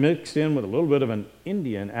accent mixed in with a little bit of an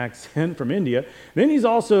Indian accent from India. Then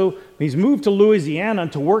he's moved to Louisiana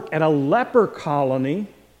to work at a leper colony,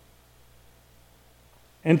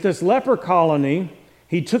 and this leper colony,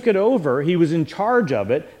 he took it over. He was in charge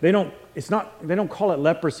of it. They don't call it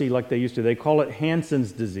leprosy like they used to. They call it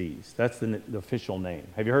Hansen's disease. That's the official name.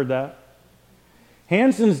 Have you heard that?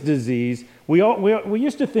 Hansen's disease. We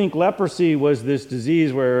used to think leprosy was this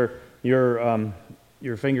disease where your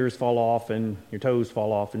fingers fall off and your toes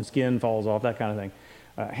fall off and skin falls off, that kind of thing.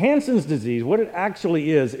 Hansen's disease, what it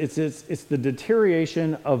actually is, it's the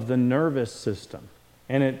deterioration of the nervous system.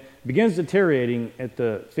 And it begins deteriorating at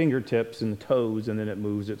the fingertips and the toes, and then it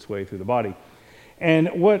moves its way through the body. And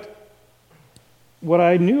what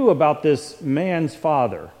I knew about this man's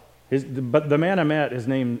father, but the man I met, his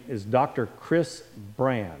name is Dr. Chris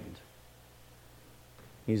Brand.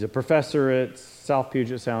 He's a professor at South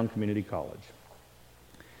Puget Sound Community College.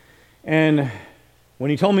 And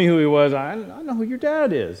when he told me who he was, I know who your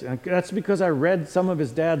dad is. And that's because I read some of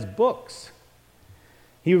his dad's books.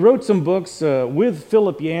 He wrote some books with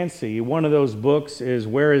Philip Yancey. One of those books is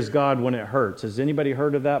Where is God When It Hurts? Has anybody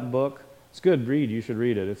heard of that book? It's a good read. You should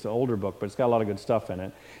read it. It's an older book, but it's got a lot of good stuff in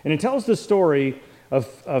it. And it tells the story of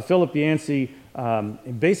Philip Yancey,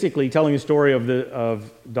 basically telling the story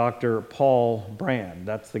of Dr. Paul Brand.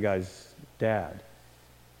 That's the guy's dad.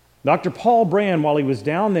 Dr. Paul Brand, while he was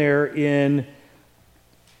down there in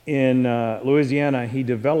Louisiana, he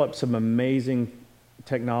developed some amazing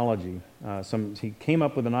technology. He came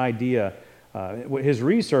up with an idea. His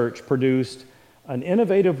research produced an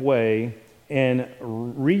innovative way in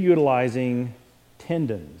reutilizing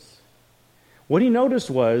tendons. What he noticed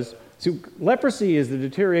was, leprosy is the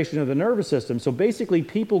deterioration of the nervous system, so basically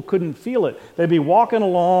people couldn't feel it. They'd be walking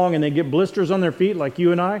along and they'd get blisters on their feet like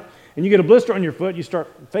you and I, and you get a blister on your foot, you start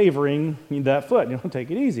favoring that foot.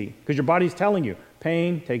 Take it easy, because your body's telling you,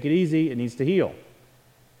 pain, take it easy, it needs to heal.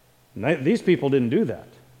 And these people didn't do that.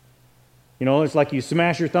 It's like you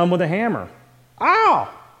smash your thumb with a hammer. Ow!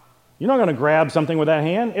 You're not going to grab something with that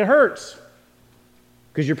hand. It hurts.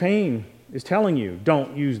 Because your pain is telling you,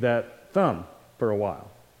 don't use that thumb for a while.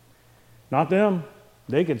 Not them.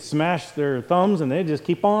 They could smash their thumbs and they just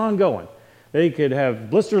keep on going. They could have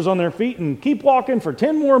blisters on their feet and keep walking for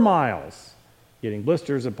 10 more miles, getting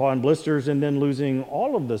blisters upon blisters and then losing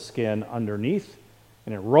all of the skin underneath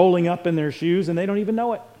and it rolling up in their shoes, and they don't even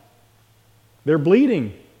know it. They're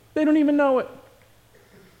bleeding. They don't even know it.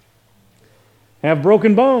 Have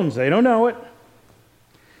broken bones. They don't know it.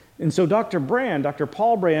 And so Dr.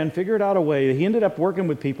 Paul Brand, figured out a way. He ended up working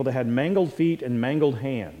with people that had mangled feet and mangled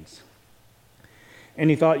hands. And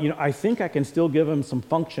he thought, I think I can still give them some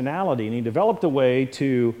functionality. And he developed a way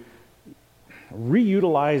to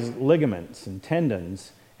reutilize ligaments and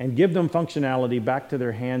tendons and give them functionality back to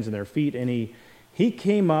their hands and their feet. And he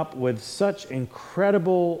came up with such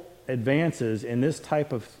incredible advances in this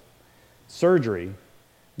type of surgery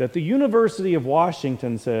that the University of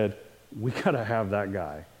Washington said, we got to have that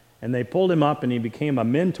guy. And they pulled him up and he became a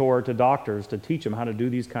mentor to doctors to teach them how to do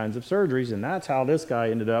these kinds of surgeries. And that's how this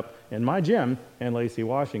guy ended up in my gym in Lacey,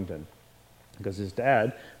 Washington, because his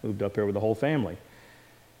dad moved up here with the whole family.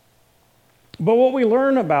 But what we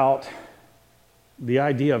learn about the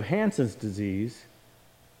idea of Hansen's disease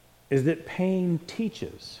is that pain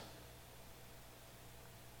teaches.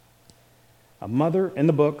 A mother, in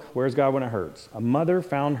the book, Where's God When It Hurts? A mother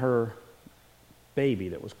found her baby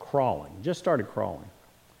that was crawling, just started crawling.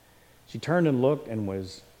 She turned and looked and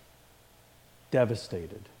was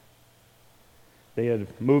devastated. They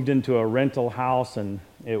had moved into a rental house and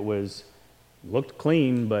it looked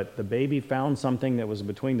clean, but the baby found something that was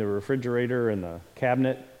between the refrigerator and the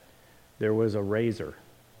cabinet. There was a razor.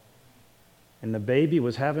 And the baby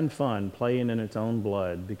was having fun playing in its own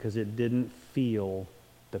blood because it didn't feel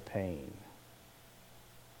the pain.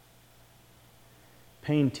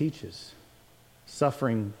 Pain teaches.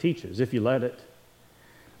 Suffering teaches, if you let it.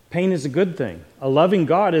 Pain is a good thing. A loving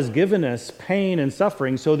God has given us pain and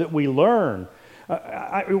suffering so that we learn.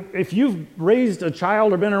 If you've raised a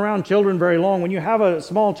child or been around children very long, when you have a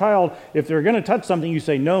small child, if they're going to touch something, you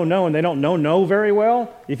say no, no, and they don't know no very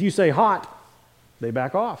well. If you say hot, they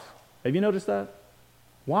back off. Have you noticed that?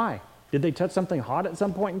 Why? Did they touch something hot at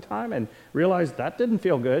some point in time and realize that didn't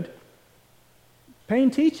feel good?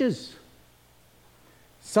 Pain teaches.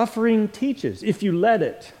 Suffering teaches, if you let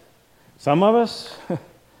it. Some of us,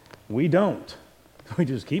 we don't. We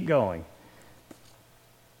just keep going.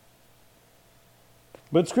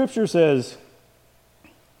 But Scripture says,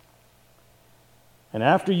 and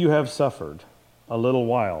after you have suffered a little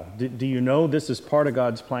while, do you know this is part of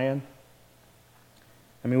God's plan?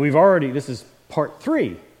 I mean, this is part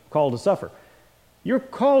 3, called to suffer. You're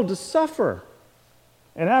called to suffer.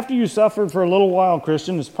 And after you suffered for a little while,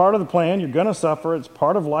 Christian, it's part of the plan. You're going to suffer. It's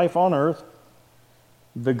part of life on earth.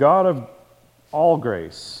 The God of all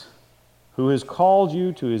grace, who has called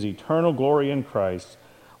you to his eternal glory in Christ,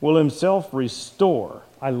 will himself restore.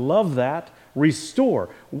 I love that. Restore.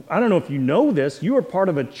 I don't know if you know this. You are part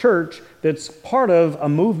of a church that's part of a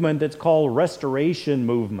movement that's called Restoration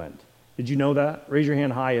Movement. Did you know that? Raise your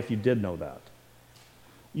hand high if you did know that.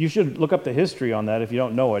 You should look up the history on that if you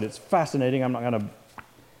don't know it. It's fascinating. I'm not going to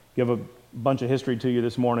give a bunch of history to you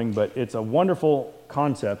this morning, but it's a wonderful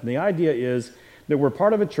concept. And the idea is that we're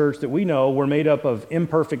part of a church that we know we're made up of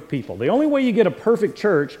imperfect people. The only way you get a perfect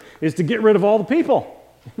church is to get rid of all the people.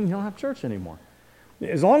 You don't have church anymore.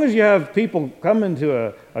 As long as you have people come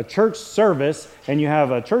into a church service and you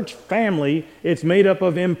have a church family, it's made up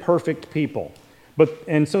of imperfect people.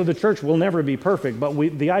 And so the church will never be perfect, but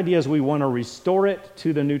the idea is we want to restore it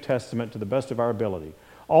to the New Testament to the best of our ability.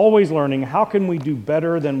 Always learning, how can we do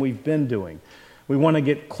better than we've been doing? We want to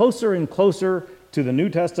get closer and closer to the New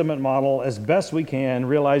Testament model as best we can,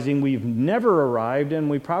 realizing we've never arrived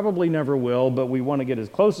and we probably never will, but we want to get as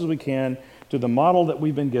close as we can to the model that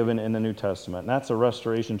we've been given in the New Testament. And that's a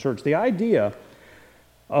restoration church. The idea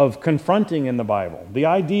of confronting in the Bible, the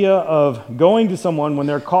idea of going to someone when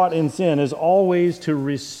they're caught in sin is always to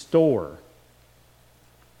restore.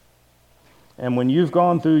 And when you've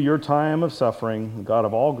gone through your time of suffering, the God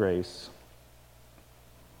of all grace,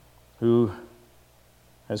 who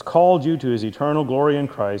has called you to his eternal glory in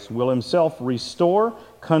Christ, will himself restore,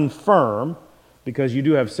 confirm, because you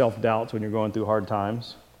do have self-doubts when you're going through hard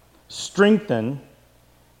times, strengthen,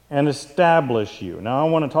 and establish you. Now I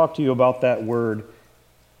want to talk to you about that word,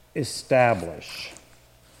 establish,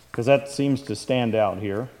 because that seems to stand out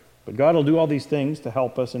here. But God will do all these things to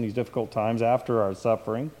help us in these difficult times after our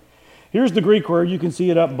suffering. Here's the Greek word. You can see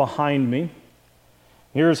it up behind me.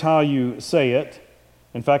 Here's how you say it.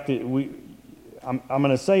 In fact, I'm going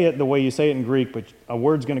to say it the way you say it in Greek, but a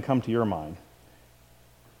word's going to come to your mind.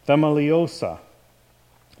 Themeliosa.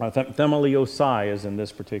 Themeliosai is in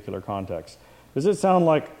this particular context. Does it sound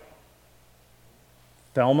like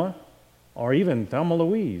Thelma? Or even Thelma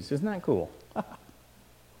Louise. Isn't that cool?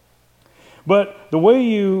 But the way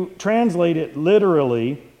you translate it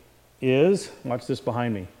literally is, watch this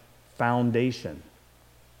behind me, foundation.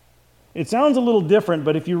 It sounds a little different,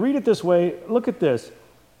 but if you read it this way, look at this.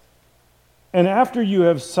 And after you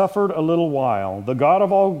have suffered a little while, the God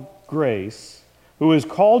of all grace, who has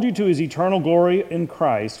called you to his eternal glory in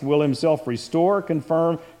Christ, will himself restore,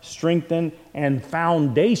 confirm, strengthen, and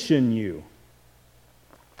foundation you.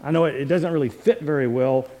 I know it doesn't really fit very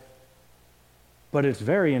well, but it's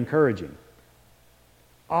very encouraging.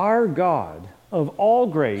 Our God of all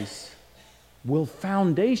grace will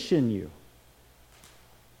foundation you.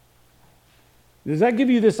 Does that give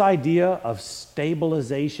you this idea of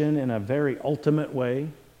stabilization in a very ultimate way?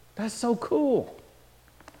 That's so cool.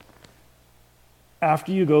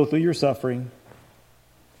 After you go through your suffering,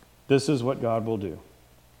 this is what God will do.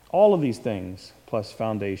 All of these things plus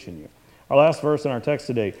foundation you. Our last verse in our text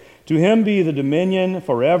today. To him be the dominion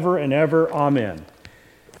forever and ever. Amen.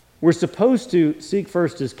 We're supposed to seek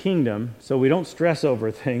first his kingdom so we don't stress over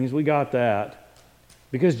things. We got that.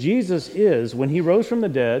 Because Jesus is, when he rose from the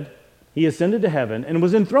dead, he ascended to heaven and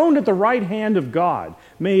was enthroned at the right hand of God.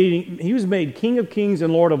 He was made King of kings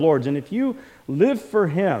and Lord of lords. And if you live for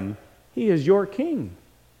him, he is your king.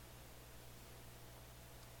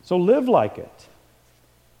 So live like it.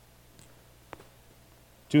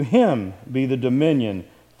 To him be the dominion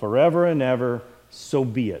forever and ever, so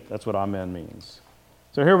be it. That's what amen means.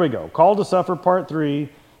 So here we go. Call to suffer, part 3.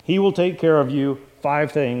 He will take care of you.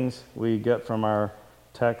 5 things we get from our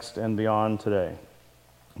text and beyond today.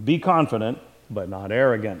 Be confident, but not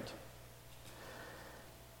arrogant.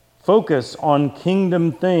 Focus on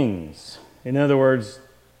kingdom things. In other words,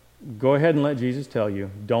 Go ahead and let Jesus tell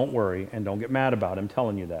you. Don't worry, and don't get mad about him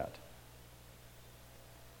telling you that.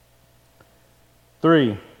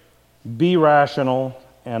 3, be rational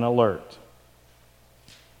and alert.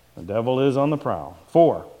 The devil is on the prowl.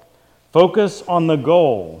 4, focus on the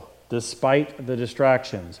goal despite the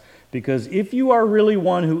distractions. Because if you are really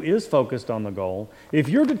one who is focused on the goal, if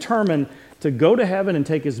you're determined to go to heaven and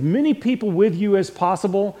take as many people with you as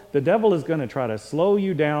possible, the devil is going to try to slow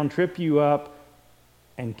you down, trip you up,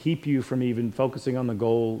 and keep you from even focusing on the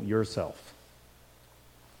goal yourself.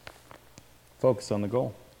 Focus on the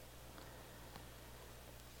goal.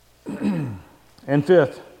 And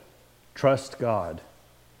 5th, trust God.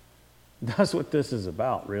 That's what this is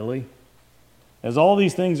about, really. As all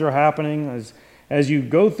these things are happening, as you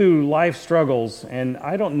go through life struggles, and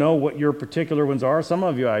I don't know what your particular ones are. Some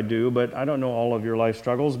of you I do, but I don't know all of your life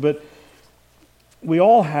struggles. But we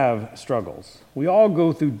all have struggles. We all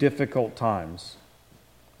go through difficult times.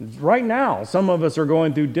 Right now, some of us are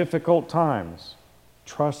going through difficult times.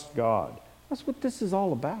 Trust God. That's what this is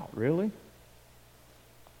all about, really.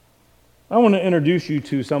 I want to introduce you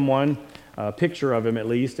to someone, a picture of him at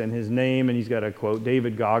least, and his name, and he's got a quote,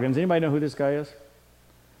 David Goggins. Anybody know who this guy is?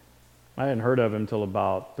 I hadn't heard of him until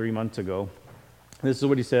about 3 months ago. This is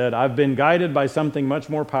what he said: I've been guided by something much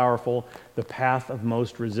more powerful, the path of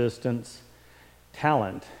most resistance.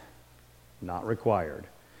 Talent, not required.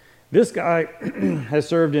 This guy has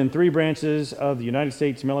served in 3 branches of the United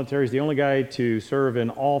States military. He's the only guy to serve in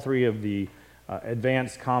all 3 of the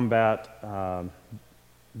advanced combat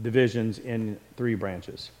divisions in 3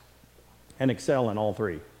 branches and excel in all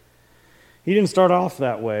 3. He didn't start off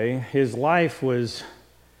that way. His life was,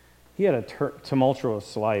 he had a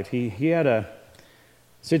tumultuous life. He had a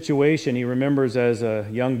situation he remembers as a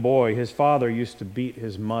young boy. His father used to beat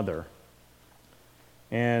his mother.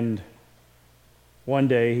 And one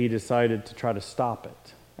day he decided to try to stop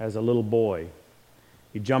it as a little boy.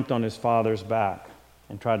 He jumped on his father's back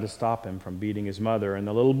and tried to stop him from beating his mother. And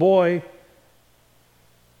the little boy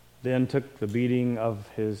then took the beating of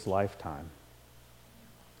his lifetime.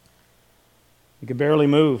 He could barely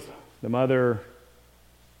move. The mother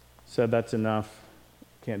said, that's enough.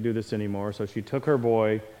 Can't do this anymore. So she took her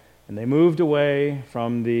boy and they moved away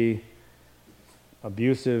from the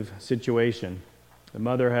abusive situation. The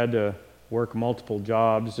mother had to work multiple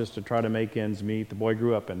jobs just to try to make ends meet. The boy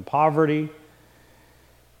grew up in poverty.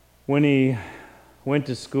 When he went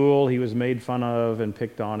to school, he was made fun of and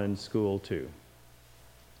picked on in school too.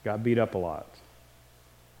 Got beat up a lot.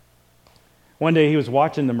 One day he was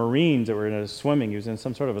watching the Marines that were in he was in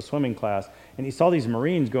some sort of a swimming class, and he saw these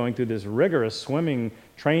Marines going through this rigorous swimming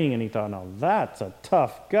training, and he thought, now that's a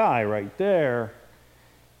tough guy right there.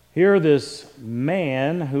 Here this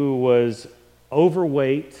man who was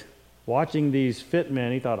overweight, watching these fit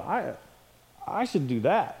men, he thought, I should do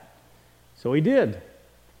that. So he did.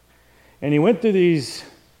 And he went through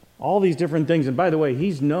all these different things. And by the way,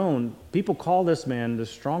 he's known, people call this man the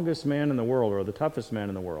strongest man in the world or the toughest man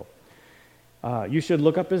in the world. You should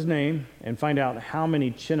look up his name and find out how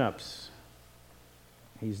many chin-ups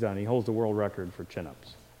he's done. He holds the world record for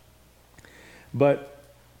chin-ups. But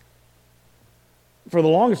for the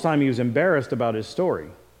longest time, he was embarrassed about his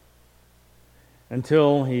story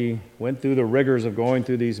until he went through the rigors of going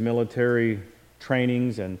through these military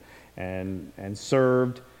trainings and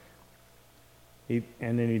served.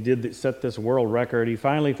 And then he set this world record. He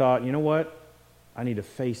finally thought, you know what? I need to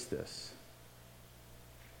face this.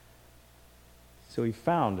 So he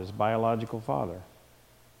found his biological father.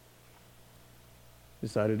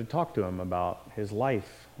 Decided to talk to him about his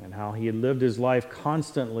life and how he had lived his life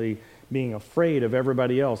constantly being afraid of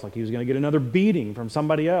everybody else, like he was going to get another beating from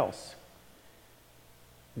somebody else.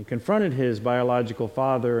 He confronted his biological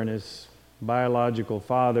father, and his biological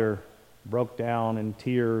father broke down in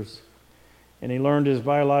tears. And he learned his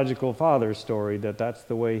biological father's story, that that's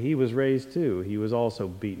the way he was raised too. He was also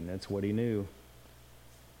beaten. That's what he knew.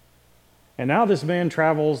 And now this man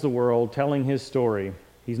travels the world telling his story.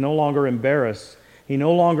 He's no longer embarrassed. He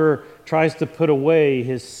no longer tries to put away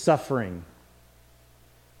his suffering.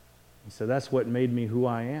 He said, that's what made me who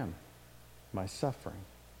I am, my suffering.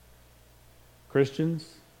 Christians,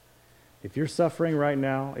 if you're suffering right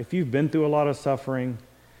now, if you've been through a lot of suffering,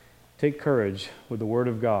 take courage with the Word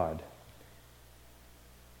of God.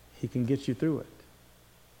 He can get you through it.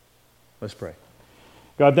 Let's pray.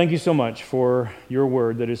 God, thank you so much for your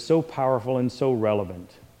word that is so powerful and so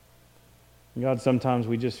relevant. God, sometimes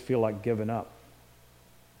we just feel like giving up.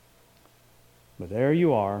 But there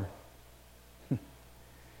you are,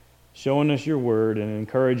 showing us your word and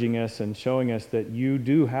encouraging us and showing us that you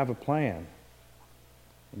do have a plan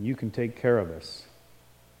and you can take care of us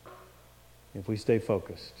if we stay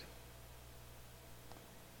focused.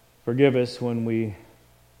 Forgive us when we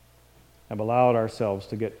have allowed ourselves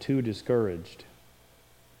to get too discouraged.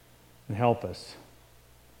 And help us.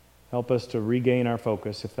 Help us to regain our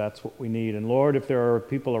focus if that's what we need. And Lord, if there are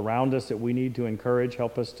people around us that we need to encourage,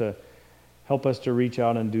 help us to reach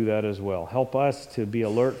out and do that as well. Help us to be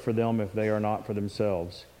alert for them if they are not for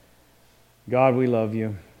themselves. God, we love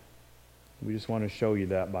you. We just want to show you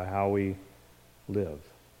that by how we live.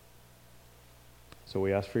 So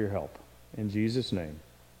we ask for your help. In Jesus' name,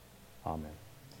 amen.